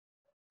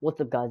What's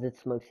up guys,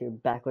 it's Smokes here,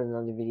 back with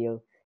another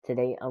video.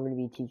 Today I'm going to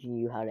be teaching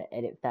you how to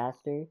edit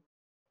faster.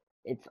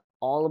 It's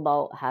all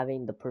about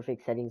having the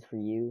perfect settings for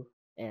you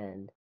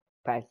and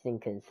practicing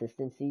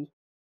consistency.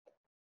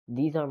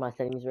 These are my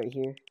settings right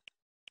here.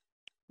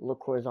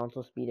 Look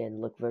horizontal speed and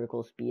look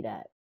vertical speed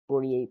at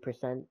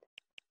 48%.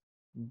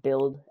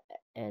 Build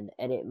and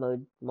edit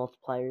mode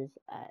multipliers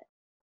at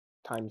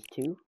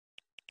 ×2.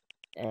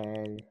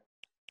 And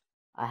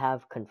I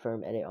have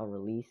confirm edit on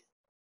release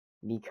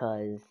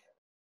because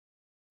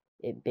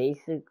it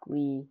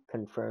basically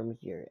confirms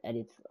your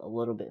edits a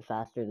little bit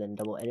faster than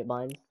double edit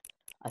binds,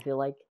 I feel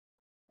like.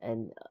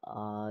 And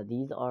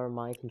these are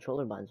my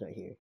controller binds right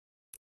here.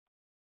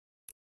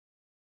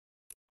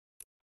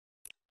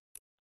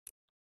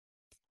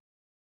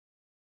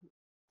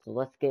 So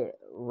let's get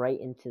right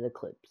into the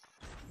clips.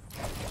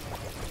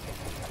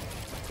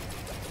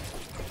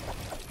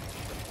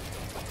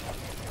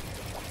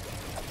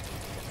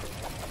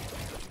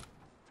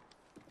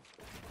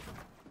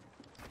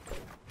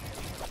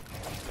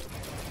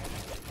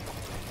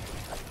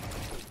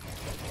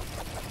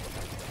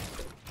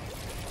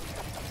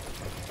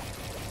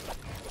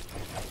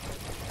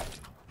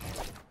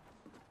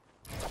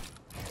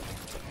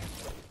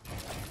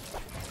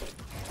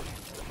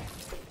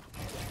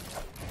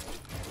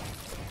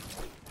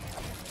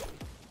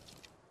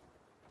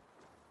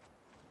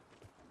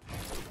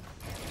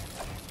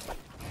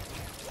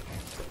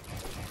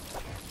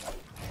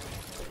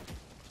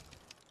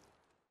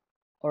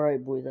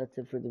 Alright boys, that's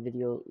it for the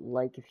video.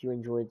 Like if you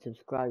enjoyed,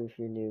 subscribe if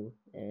you're new,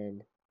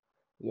 and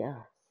yeah,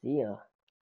 see ya.